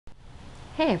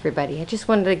Hey everybody, I just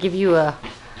wanted to give you a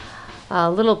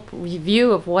little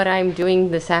review of what I'm doing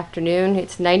this afternoon.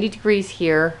 It's 90 degrees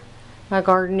here. My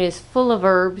garden is full of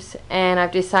herbs, and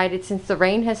I've decided since the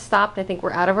rain has stopped, I think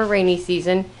we're out of our rainy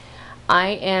season, I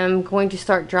am going to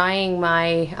start drying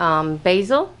my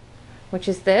basil, which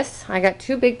is this. I got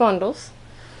 2 big bundles,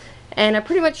 and I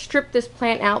pretty much stripped this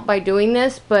plant out by doing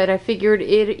this, but I figured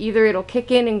either it'll kick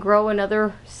in and grow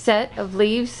another set of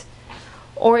leaves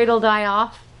or it'll die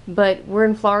off. But we're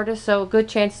in Florida, so good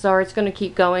chances are it's going to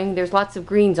keep going. There's lots of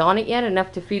greens on it yet,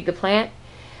 enough to feed the plant.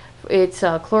 It's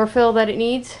chlorophyll that it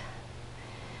needs.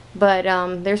 But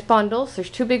there's bundles.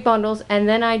 There's 2 big bundles. And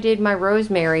then I did my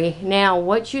rosemary. Now,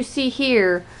 what you see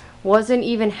here wasn't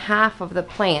even half of the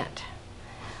plant.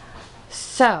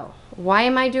 So, why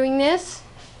am I doing this?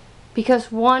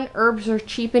 Because one, herbs are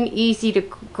cheap and easy to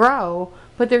grow,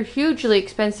 but they're hugely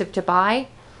expensive to buy.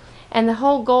 And the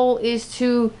whole goal is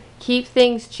to keep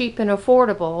things cheap and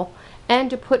affordable, and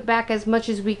to put back as much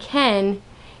as we can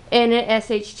in an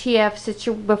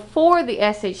SHTF before the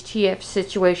SHTF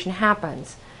situation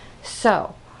happens.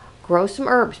 So, grow some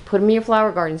herbs, put them in your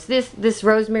flower gardens. This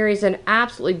rosemary is an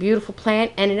absolutely beautiful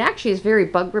plant, and it actually is very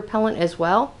bug repellent as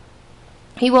well.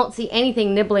 You won't see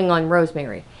anything nibbling on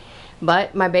rosemary,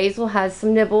 but my basil has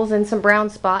some nibbles and some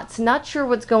brown spots. Not sure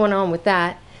what's going on with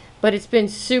that, but it's been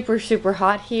super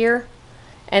hot here,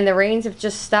 and the rains have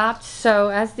just stopped. So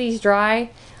as these dry,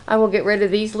 I will get rid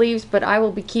of these leaves, but I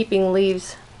will be keeping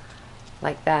leaves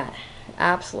like that.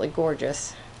 Absolutely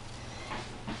gorgeous.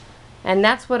 And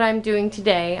that's what I'm doing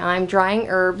today. I'm drying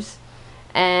herbs,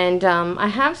 and I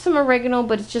have some oregano,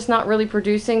 but it's just not really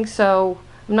producing, so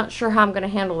I'm not sure how I'm going to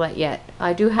handle that yet.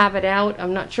 I do have it out.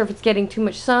 I'm not sure if it's getting too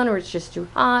much sun or it's just too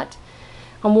hot.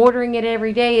 I'm watering it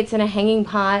every day. It's in a hanging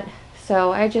pot,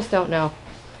 so I just don't know.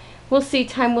 We'll see.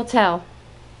 Time will tell.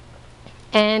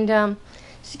 And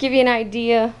just to give you an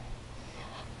idea,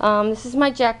 this is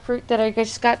my jackfruit that I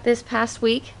just got this past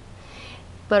week.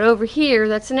 But over here,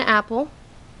 that's an apple.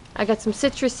 I got some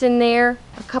citrus in there,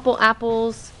 a couple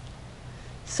apples,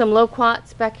 some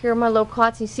loquats. Back here are my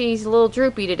loquats. You see he's a little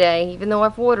droopy today, even though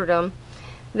I've watered him.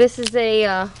 This is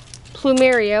a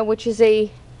plumeria, which is a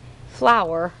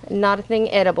flower, not a thing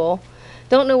edible.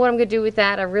 Don't know what I'm going to do with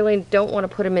that. I really don't want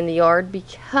to put them in the yard,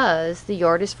 because the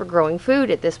yard is for growing food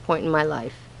at this point in my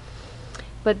life.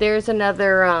 But there's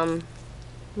another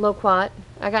loquat.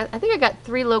 I think I got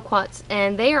 3 loquats,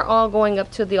 and they are all going up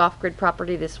to the off-grid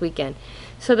property this weekend.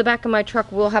 So the back of my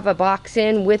truck will have a box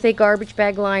in with a garbage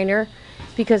bag liner,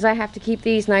 because I have to keep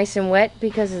these nice and wet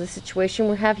because of the situation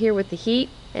we have here with the heat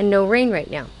and no rain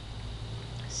right now.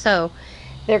 So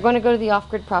they're going to go to the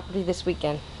off-grid property this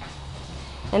weekend.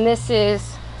 And this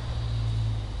is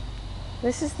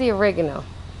the oregano.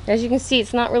 As you can see,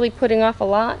 it's not really putting off a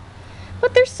lot,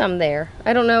 but there's some there.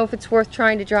 I don't know if it's worth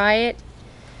trying to dry it,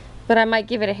 but I might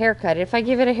give it a haircut. If I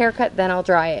give it a haircut, then I'll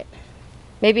dry it.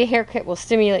 Maybe a haircut will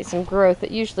stimulate some growth.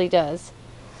 It usually does.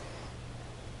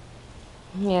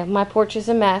 Yeah, my porch is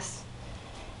a mess,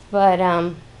 but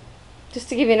just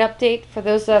to give you an update for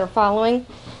those that are following,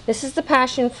 this is the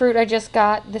passion fruit I just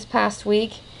got this past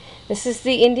week. This is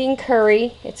the Indian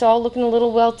curry. It's all looking a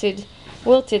little wilted,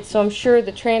 so I'm sure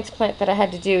the transplant that I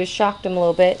had to do has shocked them a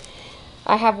little bit.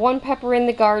 I have 1 pepper in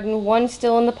the garden, 1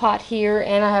 still in the pot here,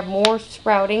 and I have more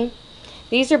sprouting.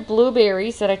 These are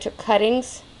blueberries that I took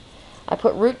cuttings. I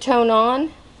put root tone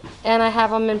on, and I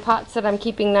have them in pots that I'm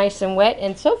keeping nice and wet,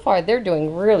 and so far they're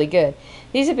doing really good.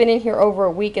 These have been in here over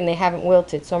a week and they haven't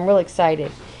wilted, so I'm really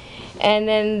excited. And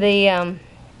then the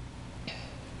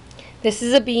this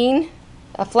is a bean.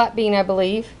 A flat bean, I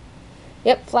believe.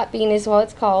 Yep, flat bean is what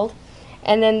it's called.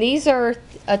 And then these are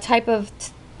a type of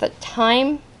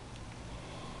thyme,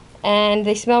 and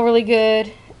they smell really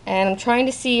good, and I'm trying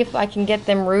to see if I can get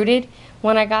them rooted.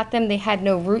 When I got them, they had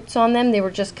no roots on them. They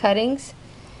were just cuttings.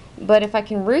 But if I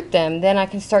can root them, then I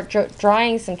can start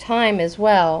drying some thyme as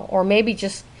well, or maybe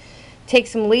just take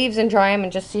some leaves and dry them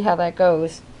and just see how that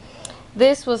goes.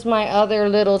 This was my other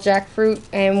little jackfruit,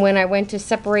 and when I went to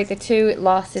separate the 2, it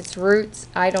lost its roots.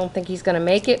 I don't think he's going to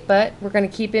make it, but we're going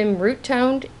to keep him root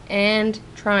toned and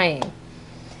trying.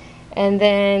 And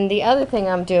then the other thing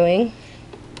I'm doing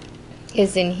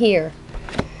is in here.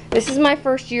 This is my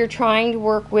first year trying to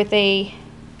work with a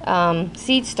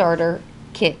seed starter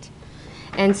kit.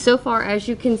 And so far, as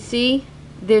you can see,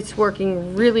 it's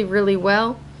working really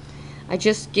well. I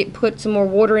just put some more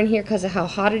water in here because of how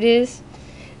hot it is.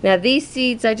 Now these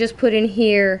seeds I just put in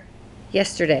here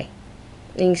yesterday.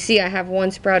 And you can see I have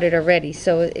 1 sprouted already,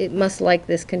 so it must like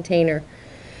this container.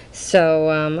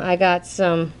 So I got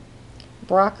some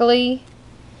broccoli,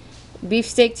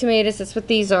 beefsteak tomatoes. That's what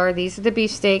these are. These are the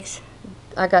beefsteaks.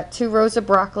 I got 2 rows of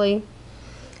broccoli,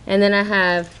 and then I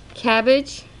have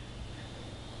cabbage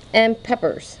and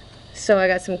peppers. So I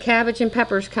got some cabbage and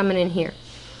peppers coming in here.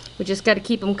 We just got to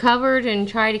keep them covered and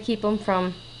try to keep them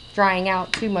from drying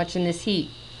out too much in this heat.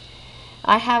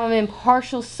 I have them in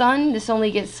partial sun. This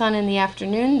only gets sun in the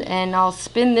afternoon, and I'll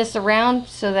spin this around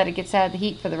so that it gets out of the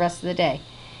heat for the rest of the day.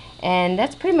 And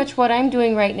that's pretty much what I'm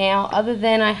doing right now, other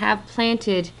than I have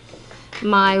planted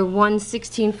my 1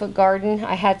 16-foot garden.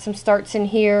 I had some starts in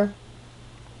here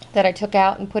that I took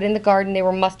out and put in the garden. They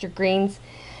were mustard greens.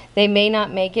 They may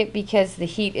not make it because the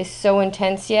heat is so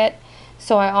intense yet.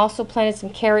 So I also planted some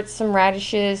carrots, some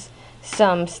radishes,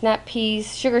 some snap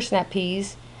peas, sugar snap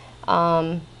peas.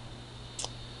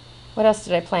 What else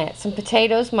did I plant? Some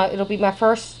potatoes. It'll be my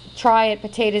first try at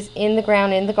potatoes in the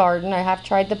ground in the garden. I have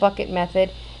tried the bucket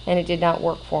method and it did not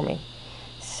work for me.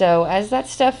 So as that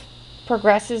stuff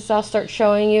progresses, I'll start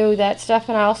showing you that stuff.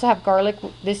 And I also have garlic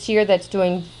this year that's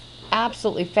doing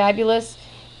absolutely fabulous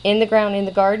in the ground in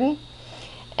the garden.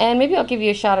 And maybe I'll give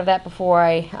you a shot of that before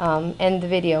I end the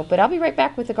video. But I'll be right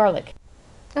back with the garlic.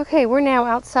 Okay, we're now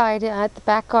outside at the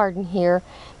back garden here.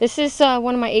 This is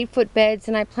one of my 8-foot beds,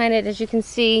 and I planted, as you can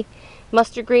see,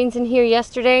 mustard greens in here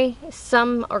yesterday.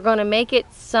 Some are going to make it,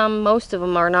 most of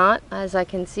them are not. As I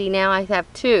can see now, I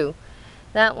have 2.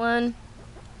 That one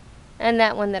and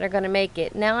that one that are going to make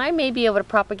it. Now I may be able to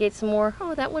propagate some more.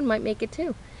 Oh, that one might make it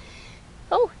too.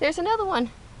 Oh, there's another one.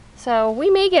 So we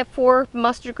may get 4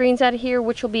 mustard greens out of here,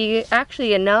 which will be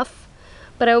actually enough.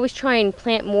 But I always try and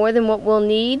plant more than what we'll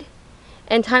need.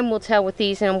 And time will tell with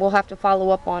these, and we'll have to follow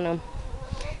up on them.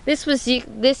 This was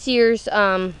this year's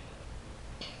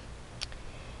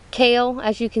kale.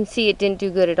 As you can see, it didn't do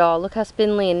good at all. Look how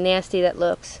spindly and nasty that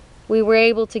looks. We were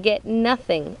able to get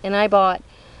nothing, and I bought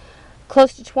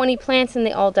close to 20 plants and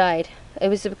they all died. It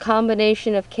was a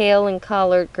combination of kale and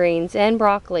collard greens and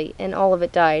broccoli, and all of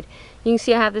it died. You can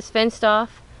see I have this fenced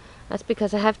off. That's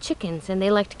because I have chickens and they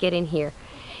like to get in here.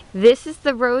 This is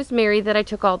the rosemary that I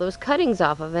took all those cuttings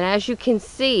off of, and as you can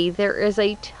see, there is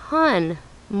a ton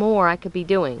more I could be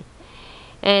doing.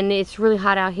 And it's really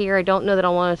hot out here. I don't know that I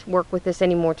want to work with this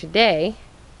anymore today.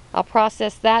 I'll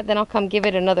process that, then I'll come give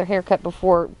it another haircut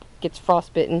before it gets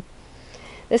frostbitten.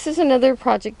 This is another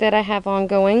project that I have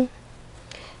ongoing,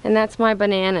 and that's my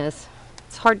bananas.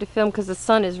 It's hard to film because the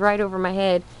sun is right over my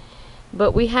head,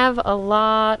 but we have a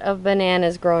lot of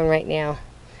bananas growing right now.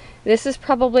 This is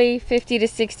probably 50 to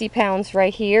 60 pounds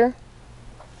right here.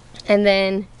 And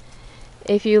then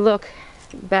if you look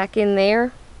back in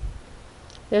there,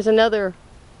 there's another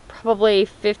probably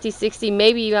 50, 60,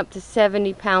 maybe up to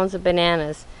 70 pounds of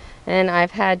bananas. And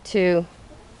I've had to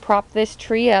prop this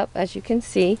tree up, as you can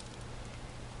see.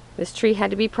 This tree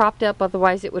had to be propped up,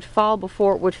 otherwise it would fall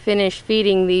before it would finish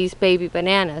feeding these baby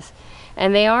bananas.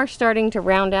 And they are starting to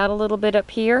round out a little bit up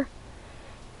here.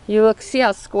 You look, see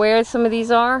how square some of these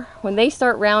are? When they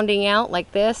start rounding out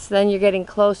like this, then you're getting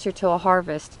closer to a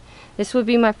harvest. This would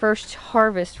be my first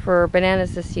harvest for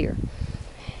bananas this year.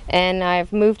 And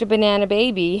I've moved a banana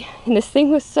baby, and this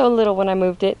thing was so little when I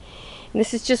moved it. And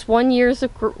this is just 1 year's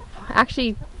of,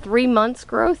 actually 3 months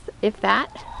growth, if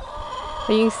that.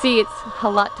 But you can see it's a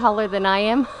lot taller than I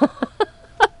am.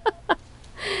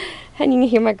 And you can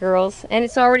hear my girls. And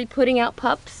it's already putting out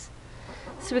pups.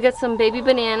 So we got some baby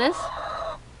bananas.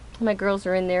 My girls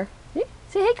are in there.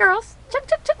 Say hey, girls. Chuck,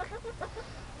 chuck, chuck.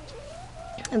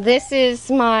 This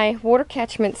is my water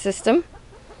catchment system.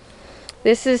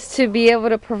 This is to be able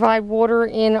to provide water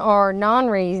in our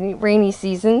non-rainy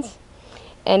seasons.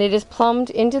 And it is plumbed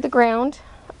into the ground,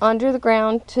 under the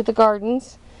ground to the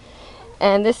gardens.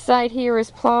 And this side here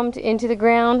is plumbed into the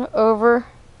ground over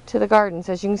to the gardens.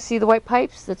 As you can see, the white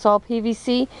pipes, that's all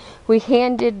PVC. We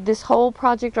hand did this whole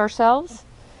project ourselves.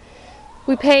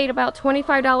 We paid about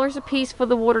 $25 a piece for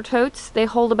the water totes. They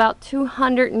hold about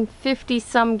 250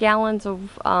 some gallons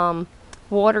of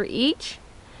water each.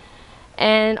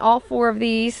 And all 4 of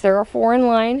these, there are 4 in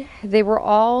line, they were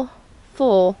all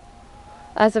full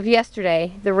as of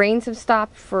yesterday. The rains have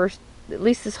stopped for at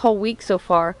least this whole week so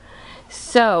far.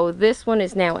 So this one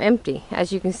is now empty.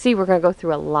 As you can see, we're going to go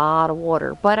through a lot of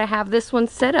water. But I have this one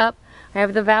set up. I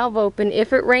have the valve open.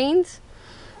 If it rains,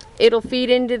 it'll feed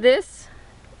into this.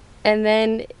 And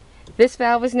then this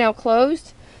valve is now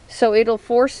closed, so it'll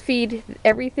force feed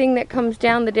everything that comes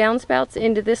down the downspouts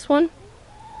into this one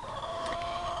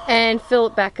and fill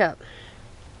it back up.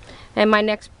 And my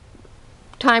next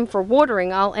time for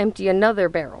watering, I'll empty another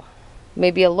barrel,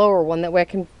 maybe a lower one, that way I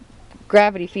can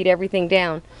gravity feed everything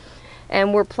down.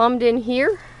 And we're plumbed in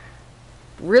here,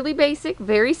 really basic,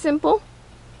 very simple.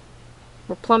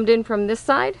 We're plumbed in from this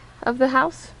side of the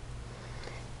house.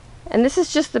 And this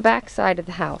is just the back side of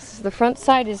the house. The front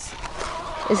side is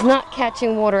not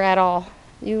catching water at all.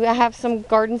 You have some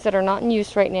gardens that are not in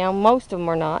use right now. Most of them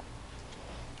are not.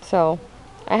 So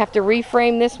I have to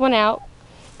reframe this one out,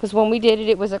 because when we did it,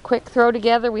 it was a quick throw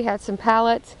together. We had some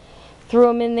pallets, threw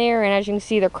them in there, and as you can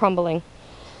see, they're crumbling.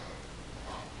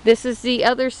 This is the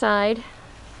other side.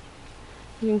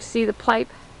 You can see the pipe.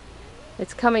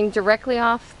 It's coming directly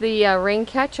off the rain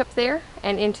catch up there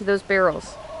and into those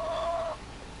barrels.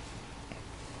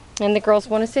 And the girls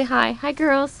want to say hi. Hi,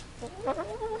 girls.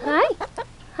 Hi.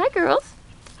 Hi, girls.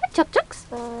 Hi, Chuck Chucks.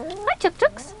 Hi, Chuck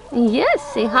Chucks.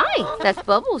 Yes, say hi. That's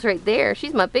Bubbles right there.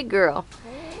 She's my big girl.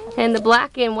 And the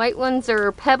black and white ones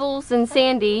are Pebbles and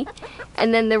Sandy.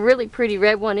 And then the really pretty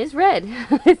red one is Red.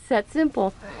 It's that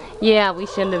simple. Yeah, we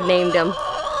shouldn't have named them.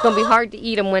 It's going to be hard to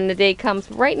eat them when the day comes.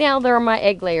 Right now, they're my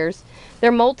egg layers.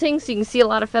 They're molting, so you can see a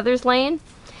lot of feathers laying.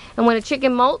 And when a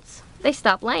chicken molts, they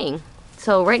stop laying.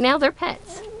 So right now, they're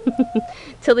pets.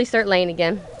 Till they start laying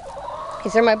again.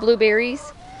 These are my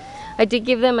blueberries. I did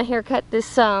give them a haircut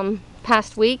this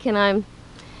past week, and I'm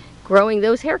growing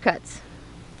those haircuts.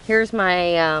 Here's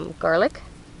my garlic.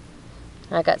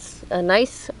 I got a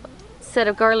nice set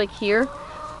of garlic here.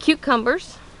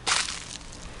 Cucumbers.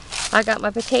 I got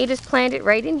my potatoes planted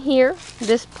right in here.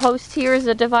 This post here is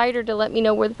a divider to let me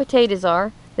know where the potatoes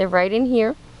are. They're right in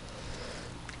here.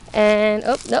 And,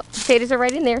 oh, nope, potatoes are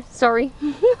right in there. Sorry.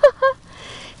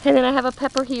 And then I have a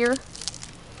pepper here.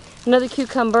 Another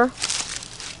cucumber.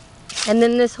 And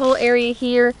then this whole area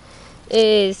here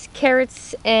is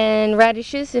carrots and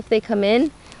radishes if they come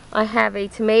in. I have a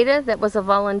tomato that was a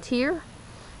volunteer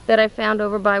that I found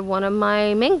over by one of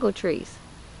my mango trees.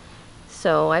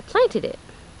 So I planted it.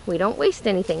 We don't waste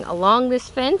anything. Along this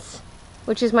fence,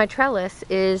 which is my trellis,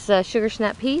 is sugar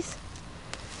snap peas.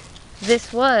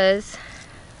 This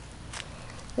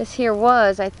here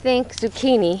was, I think,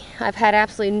 zucchini. I've had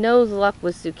absolutely no luck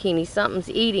with zucchini. Something's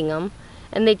eating them,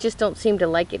 and they just don't seem to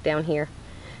like it down here.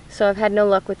 So I've had no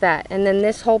luck with that. And then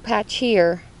this whole patch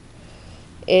here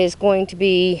is going to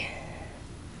be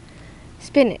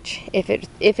spinach if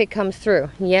it comes through.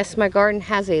 Yes, my garden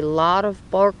has a lot of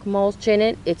bark mulch in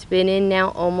it. It's been in now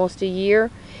almost a year.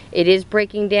 It is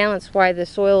breaking down. That's why the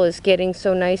soil is getting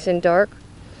so nice and dark.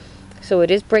 So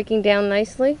it is breaking down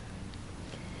nicely.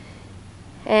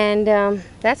 And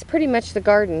that's pretty much the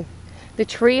garden. The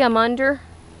tree I'm under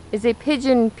is a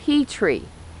pigeon pea tree.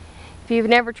 If you've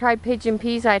never tried pigeon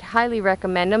peas, I'd highly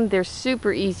recommend them. They're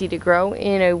super easy to grow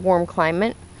in a warm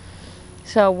climate.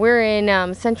 So we're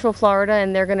in Central Florida,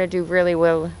 and they're going to do really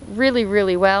well.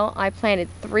 Really well. I planted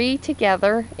 3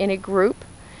 together in a group.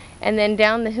 And then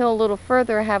down the hill a little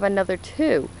further, I have another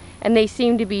 2. And they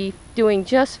seem to be doing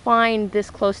just fine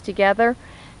this close together.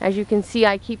 As you can see,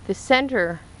 I keep the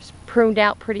center pruned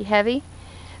out pretty heavy.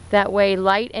 That way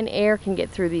light and air can get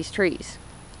through these trees.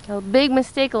 A big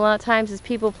mistake a lot of times is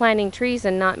people planting trees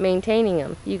and not maintaining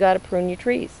them. You got to prune your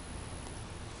trees.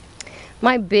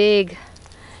 My big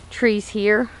trees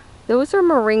here, those are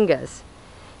moringas.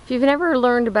 If you've never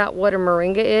learned about what a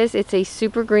moringa is, it's a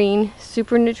super green,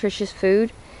 super nutritious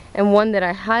food, and one that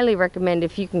I highly recommend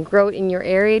if you can grow it in your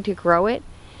area to grow it,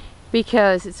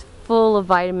 because it's full of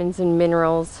vitamins and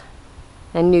minerals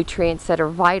and nutrients that are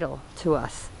vital to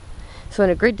us. So in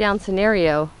a grid down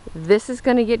scenario, this is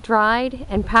going to get dried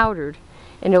and powdered,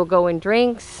 and it'll go in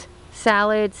drinks,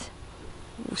 salads,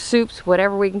 soups,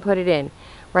 whatever we can put it in.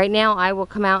 Right now I will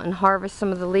come out and harvest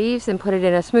some of the leaves and put it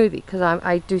in a smoothie, because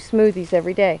I do smoothies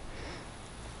every day.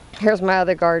 Here's my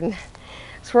other garden.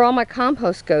 That's where all my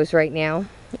compost goes right now.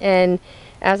 And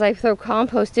as I throw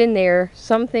compost in there,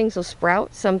 some things will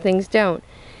sprout, some things don't.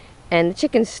 And the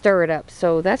chickens stir it up.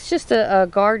 So that's just a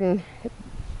garden.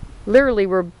 Literally,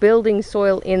 we're building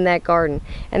soil in that garden.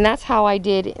 And that's how I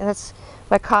did, that's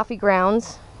my coffee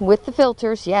grounds with the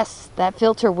filters. Yes, that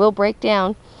filter will break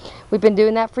down. We've been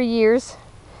doing that for years.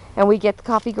 And we get the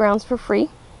coffee grounds for free.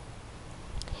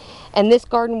 And this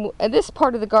garden, this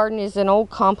part of the garden is an old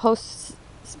compost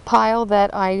pile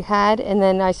that I had, and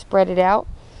then I spread it out.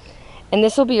 And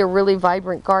this will be a really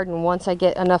vibrant garden once I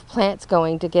get enough plants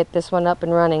going to get this one up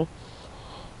and running.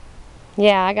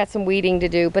 Yeah, I got some weeding to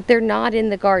do, but they're not in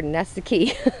the garden. That's the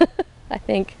key, I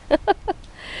think.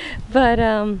 But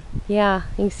yeah,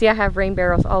 you can see I have rain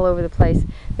barrels all over the place.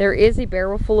 There is a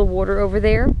barrel full of water over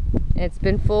there, and it's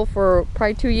been full for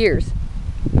probably 2 years.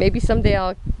 Maybe someday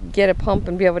I'll get a pump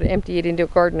and be able to empty it into a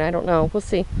garden. I don't know. We'll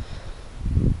see.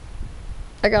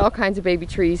 I got all kinds of baby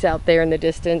trees out there in the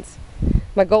distance.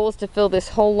 My goal is to fill this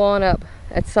whole lawn up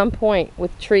at some point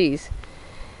with trees,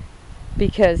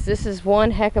 because this is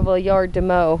one heck of a yard to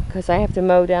mow, because I have to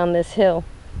mow down this hill.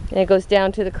 And it goes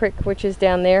down to the creek, which is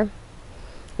down there.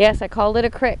 Yes, I called it a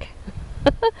crick.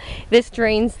 This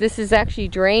is actually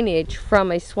drainage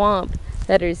from a swamp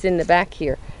that is in the back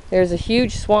here. There's a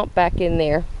huge swamp back in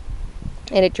there,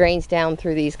 and it drains down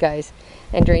through these guys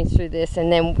and drains through this,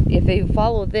 and then if you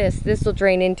follow this will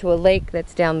drain into a lake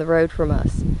that's down the road from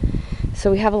us. So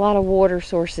we have a lot of water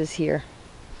sources here.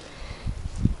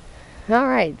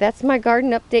 Alright, that's my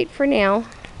garden update for now,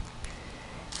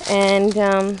 and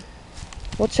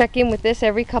we'll check in with this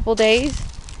every couple days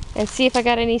and see if I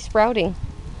got any sprouting.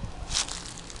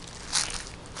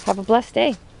 Have a blessed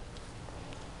day.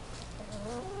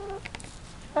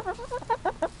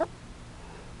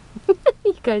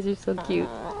 You guys are so cute.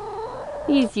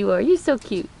 Yes, you are. You're so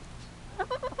cute.